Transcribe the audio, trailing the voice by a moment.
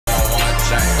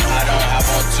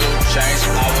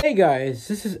Hey guys,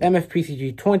 this is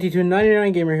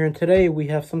MFPCG2299 Gamer here, and today we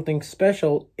have something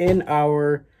special in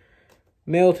our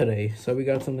mail today. So we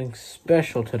got something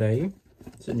special today.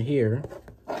 It's in here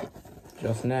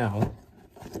just now.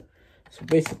 So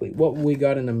basically what we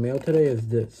got in the mail today is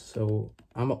this. So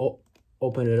I'm gonna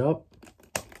open it up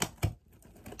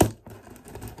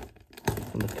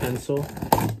from the pencil.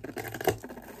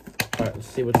 Alright, let's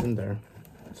see what's in there.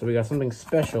 So we got something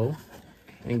special,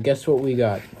 and guess what we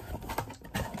got?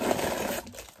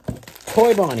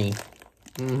 Toy Bonnie.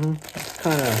 It's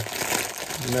kind of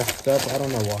messed up. I don't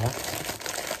know why.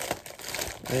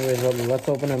 Anyways, well, let's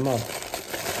open him up.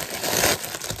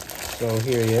 So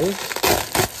here he is.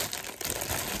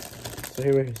 So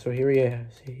here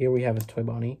we have his Toy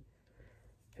Bonnie.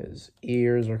 His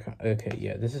ears are okay.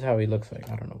 Yeah, this is how he looks like.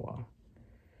 I don't know why.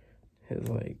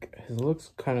 His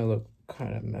looks kind of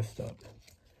messed up.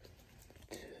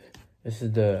 This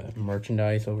is the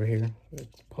merchandise over here.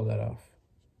 Let's pull that off.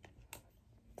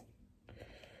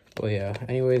 Well, yeah,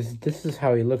 anyways, this is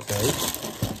how he looks like.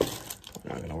 I'm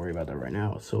not gonna worry about that right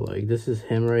now. So, like, this is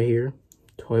him right here,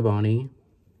 Toy Bonnie.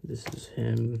 This is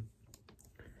him.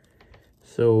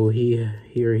 So he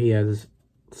has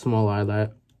small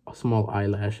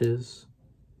eyelashes,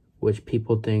 which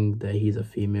people think that he's a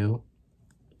female.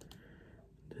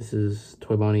 This is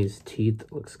Toy Bonnie's teeth.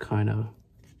 Looks kind of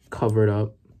covered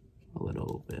up a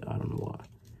little bit. I don't know why,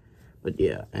 but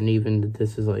yeah. And even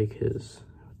this is like his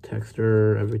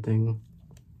texture, everything.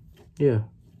 Yeah.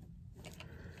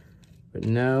 But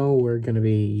now we're gonna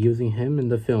be using him in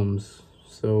the films.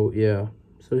 So yeah.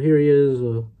 So here he is,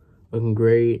 looking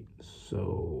great.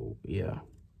 So yeah.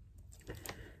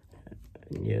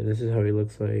 And yeah, this is how he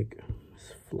looks like.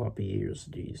 His floppy ears,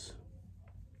 jeez.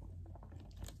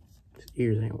 His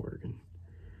ears ain't working.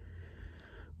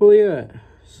 Well, yeah.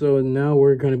 So now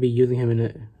we're gonna be using him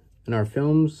in our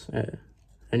films.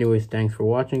 Anyways, thanks for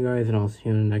watching, guys, and I'll see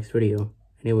you in the next video.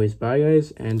 Anyways, bye,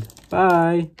 guys, and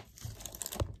bye!